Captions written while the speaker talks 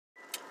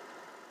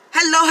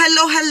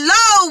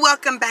Hello.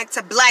 Welcome back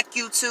to Black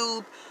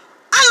YouTube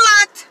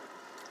Unlocked.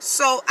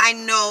 So I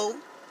know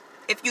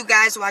if you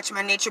guys watch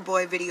my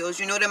Natureboy videos,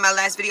 you know that in my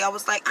last video I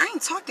was like, I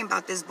ain't talking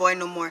about this boy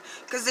no more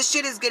because this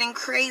shit is getting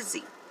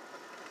crazy.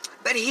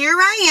 But here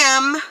I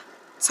am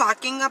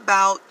talking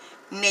about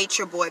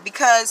Natureboy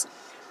because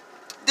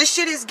this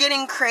shit is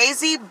getting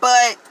crazy,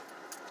 but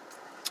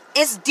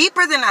it's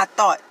deeper than I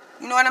thought.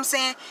 You know what I'm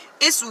saying?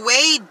 It's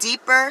way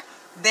deeper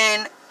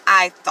than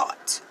I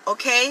thought,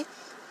 okay?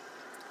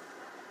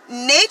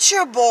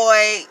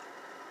 Natureboy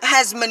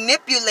has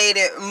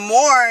manipulated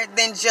more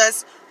than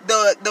just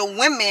the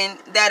women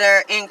that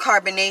are in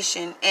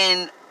carbonation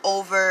and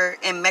over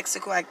in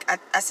Mexico. I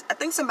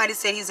think somebody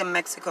said he's in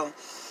Mexico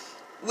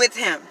with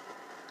him.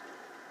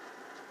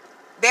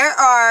 There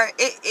are,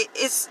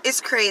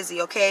 it's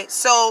crazy, okay?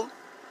 So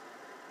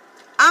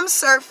I'm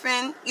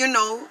surfing,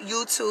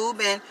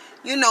 YouTube, and,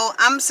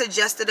 I'm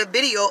suggested a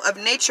video of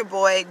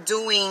Natureboy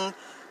doing,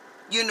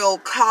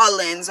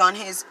 call-ins on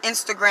his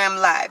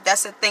Instagram Live.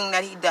 That's a thing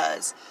that he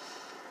does.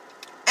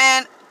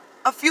 And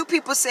a few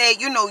people say,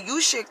 you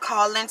should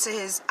call into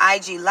his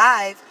IG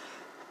Live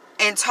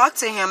and talk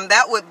to him.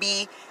 That would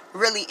be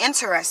really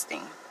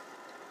interesting.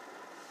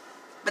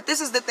 But this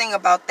is the thing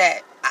about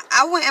that.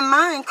 I wouldn't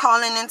mind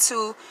calling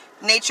into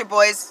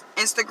Natureboy's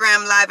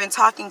Instagram Live and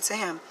talking to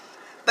him.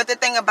 But the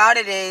thing about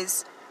it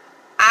is,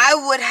 I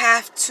would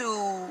have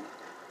to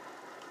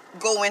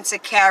go into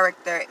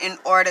character in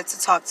order to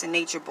talk to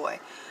Natureboy.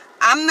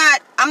 I'm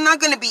not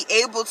going to be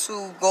able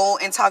to go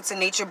and talk to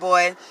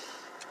Natureboy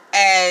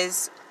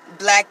as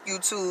Black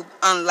YouTube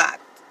Unlocked.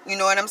 You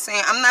know what I'm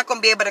saying? I'm not going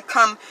to be able to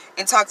come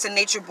and talk to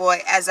Natureboy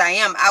as I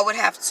am. I would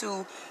have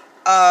to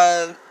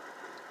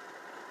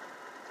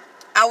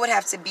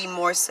be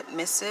more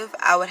submissive.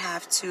 I would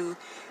have to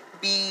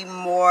be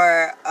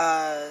more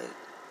I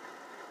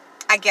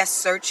guess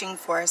searching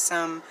for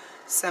some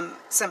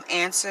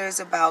answers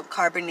about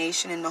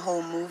carbonation and the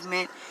whole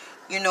movement.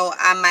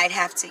 I might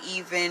have to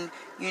even,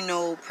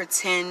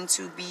 pretend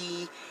to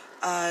be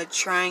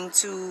trying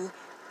to,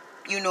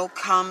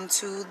 come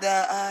to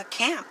the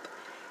camp.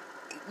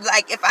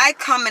 Like, if I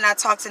come and I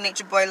talk to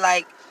Natureboy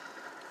like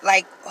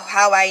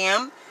how I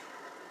am,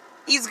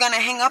 he's going to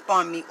hang up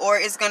on me. Or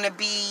it's going to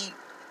be,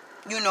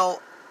 an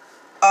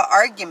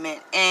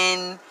argument.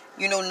 And,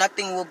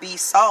 nothing will be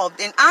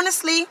solved. And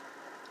honestly,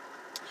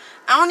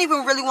 I don't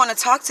even really want to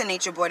talk to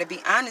Natureboy, to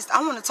be honest. I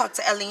want to talk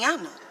to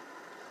Eliana.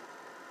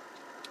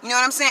 You know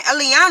what I'm saying?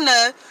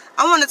 Eliana,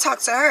 I want to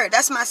talk to her.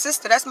 That's my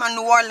sister. That's my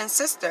New Orleans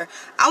sister.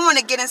 I want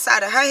to get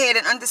inside of her head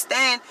and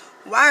understand,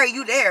 why are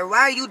you there?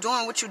 Why are you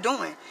doing what you're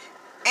doing?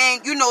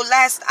 And,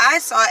 last I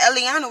saw,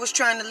 Eliana was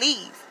trying to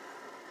leave.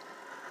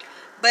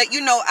 But,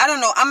 I don't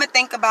know. I'm going to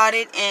think about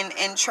it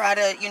and try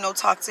to,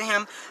 talk to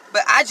him.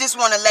 But I just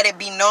want to let it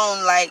be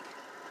known, like,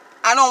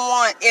 I don't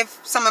want, if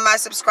some of my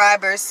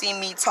subscribers see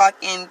me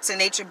talking to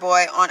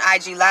Natureboy on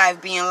IG Live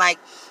being like,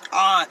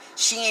 oh,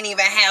 she ain't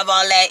even have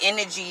all that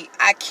energy.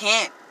 I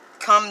can't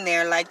come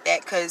there like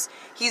that because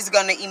he's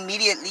going to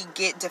immediately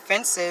get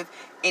defensive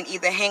and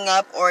either hang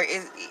up or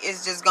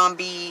it's just going to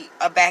be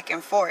a back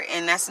and forth.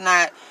 And that's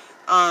not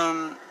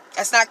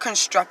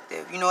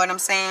constructive. You know what I'm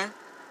saying?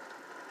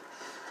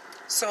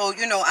 So,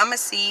 I'm going to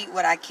see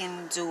what I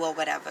can do or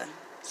whatever.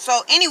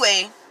 So,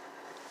 anyway,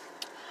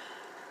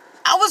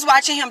 I was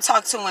watching him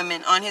talk to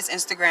women on his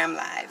Instagram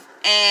Live,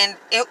 and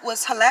it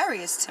was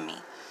hilarious to me.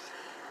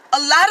 A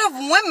lot of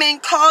women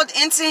called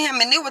into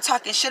him, and they were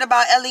talking shit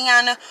about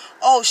Eliana.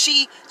 Oh,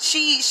 she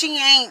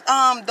ain't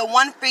the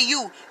one for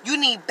you. You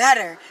need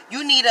better.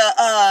 You need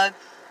a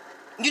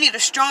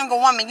stronger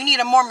woman. You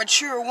need a more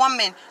mature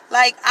woman.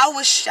 Like, I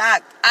was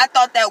shocked. I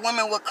thought that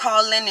women would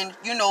call in and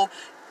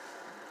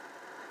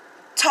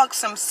talk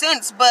some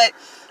sense, but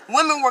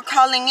women were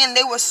calling in.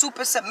 They were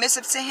super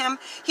submissive to him.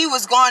 He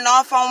was going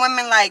off on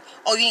women like,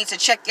 oh, you need to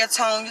check your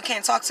tone. You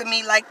can't talk to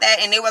me like that.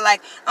 And they were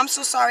like, I'm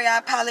so sorry. I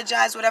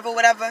apologize,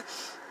 whatever.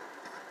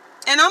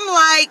 And I'm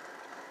like,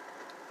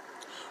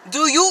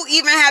 do you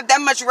even have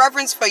that much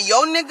reverence for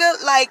your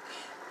nigga? Like,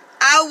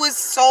 I was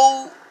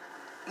so,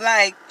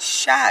 like,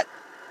 shocked.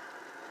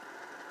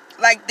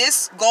 Like,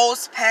 this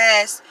goes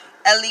past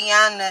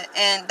Eliana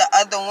and the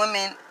other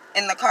women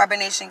in the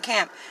carbonation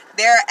camp.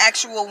 There are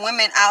actual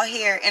women out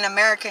here in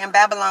America and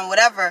Babylon,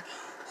 whatever,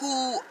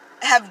 who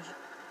have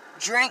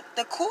drank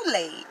the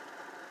Kool-Aid.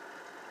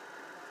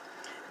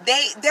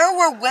 There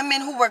were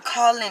women who were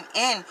calling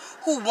in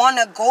who want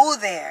to go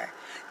there.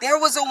 There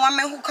was a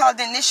woman who called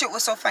in. This shit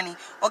was so funny.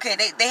 Okay,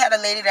 they had a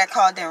lady that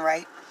called in,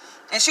 right?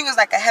 And she was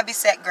like a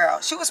heavy-set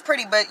girl. She was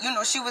pretty, but,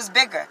 she was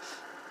bigger.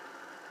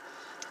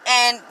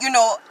 And,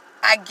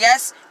 I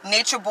guess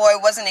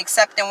Natureboy wasn't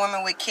accepting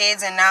women with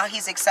kids, and now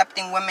he's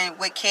accepting women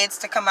with kids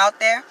to come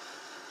out there.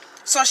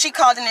 So she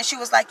called in and she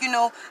was like,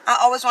 I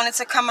always wanted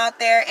to come out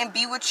there and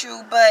be with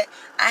you, but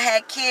I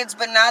had kids.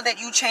 But now that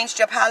you changed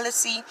your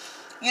policy,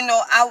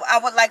 I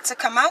would like to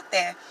come out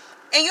there.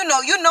 And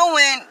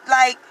when,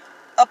 like,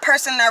 a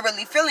person not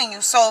really feeling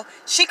you. So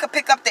she could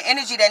pick up the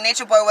energy that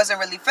Natureboy wasn't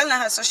really feeling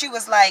her. So she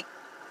was like,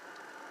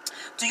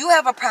 do you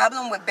have a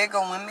problem with bigger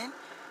women?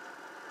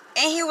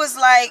 And he was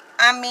like,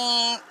 I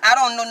mean, I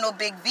don't know no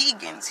big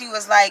vegans. He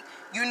was like,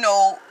 you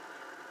know,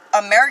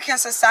 American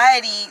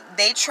society,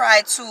 they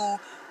try to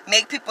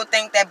make people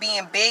think that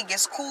being big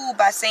is cool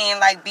by saying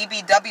like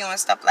BBW and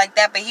stuff like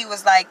that. But he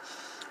was like,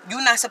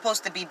 you're not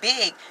supposed to be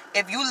big.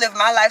 If you live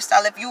my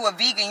lifestyle, if you a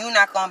vegan, you're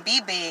not going to be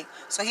big.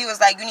 So he was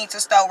like, you need to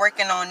start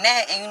working on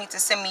that, and you need to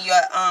send me your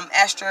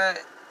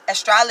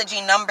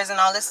astrology numbers and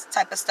all this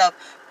type of stuff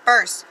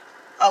first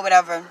or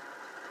whatever.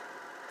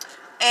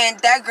 And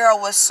that girl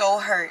was so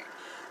hurt.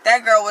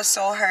 That girl was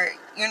so hurt.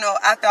 You know,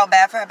 I felt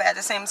bad for her, but at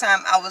the same time,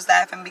 I was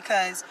laughing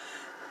because,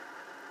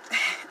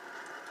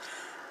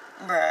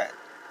 bruh,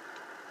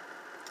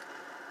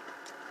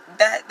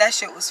 that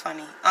shit was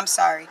funny. I'm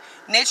sorry.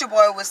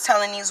 Natureboy was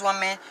telling these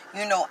women,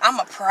 you know, I'm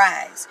a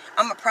prize.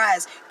 I'm a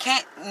prize.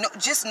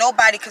 Just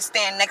nobody could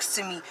stand next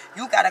to me.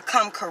 You gotta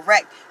come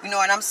correct. You know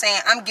what I'm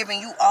saying? I'm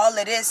giving you all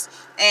of this,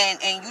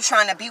 and you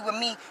trying to be with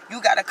me.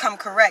 You gotta come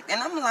correct.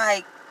 And I'm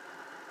like,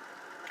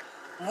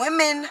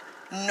 women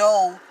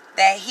know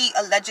that he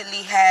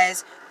allegedly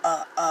has,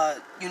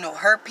 you know,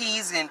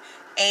 herpes and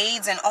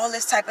AIDS and all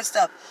this type of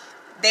stuff.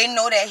 They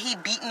know that he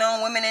beating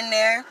on women in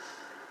there.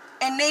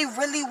 And they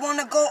really want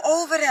to go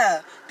over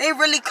there. They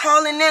really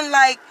calling in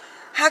like,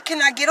 how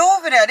can I get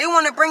over there? They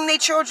want to bring their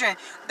children.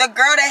 The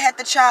girl that had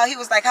the child, he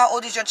was like, how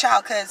old is your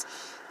child? Because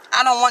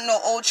I don't want no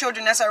old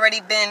children that's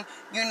already been,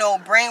 you know,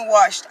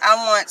 brainwashed. I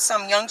want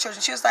some young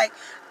children. She was like,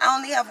 I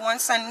only have one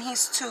son and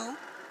he's 2.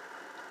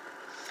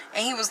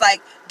 And he was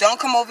like,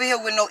 don't come over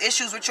here with no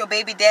issues with your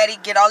baby daddy.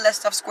 Get all that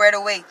stuff squared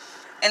away.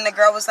 And the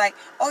girl was like,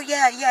 oh,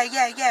 yeah.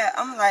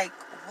 I'm like,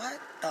 what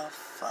the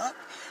fuck?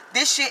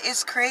 This shit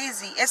is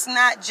crazy. It's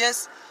not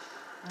just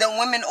the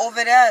women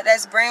over there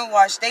that's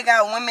brainwashed. They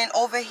got women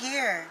over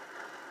here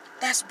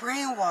that's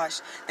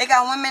brainwashed. They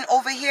got women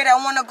over here that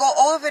want to go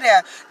over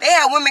there. They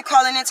had women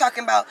calling in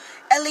talking about,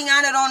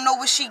 Eliana don't know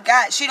what she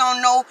got. She don't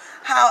know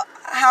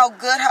how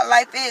good her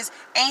life is.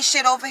 Ain't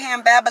shit over here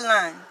in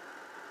Babylon.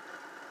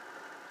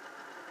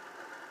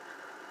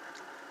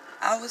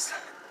 I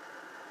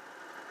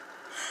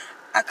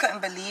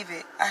couldn't believe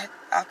it.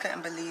 I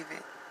couldn't believe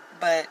it.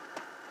 But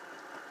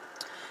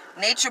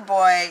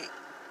Natureboy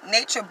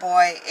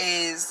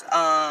is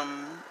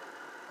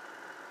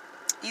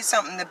he's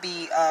something to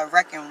be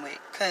reckoned with.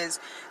 Cause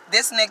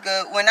this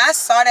nigga, when I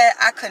saw that,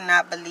 I could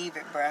not believe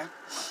it, bruh.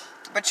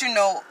 But you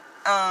know,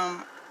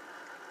 I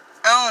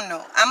don't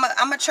know.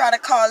 I'ma try to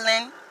call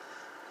in.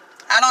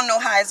 I don't know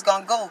how it's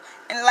gonna go.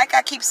 And like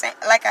I keep saying,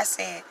 like I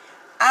said,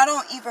 I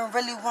don't even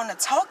really want to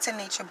talk to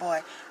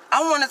Natureboy.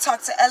 I want to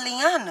talk to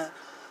Eliana.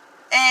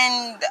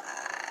 And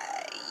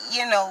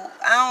you know,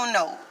 I don't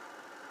know.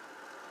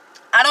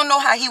 I don't know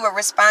how he would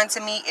respond to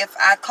me if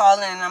I call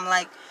in and I'm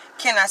like,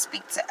 can I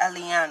speak to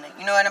Eliana?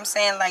 You know what I'm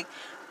saying? Like,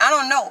 I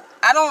don't know.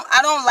 I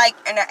don't like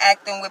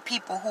interacting with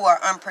people who are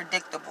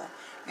unpredictable.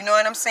 You know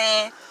what I'm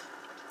saying?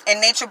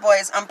 And Natureboy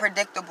is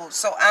unpredictable.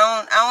 So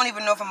I don't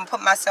even know if I'm gonna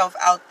put myself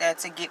out there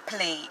to get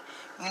played.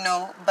 You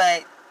know,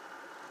 but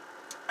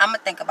I'm gonna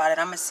think about it.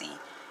 I'm gonna see.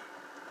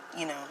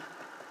 You know.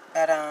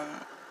 But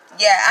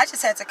yeah, I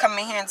just had to come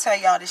in here and tell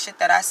y'all the shit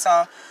that I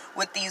saw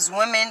with these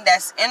women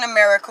that's in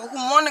America who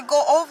want to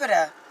go over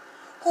there,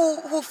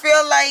 who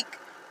feel like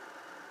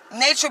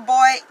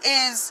Natureboy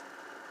is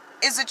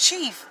a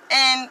chief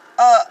and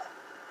a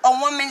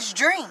woman's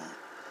dream.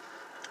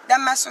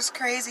 That mess was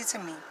crazy to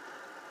me.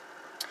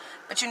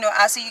 But you know,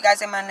 I'll see you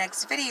guys in my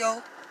next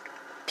video.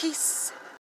 Peace.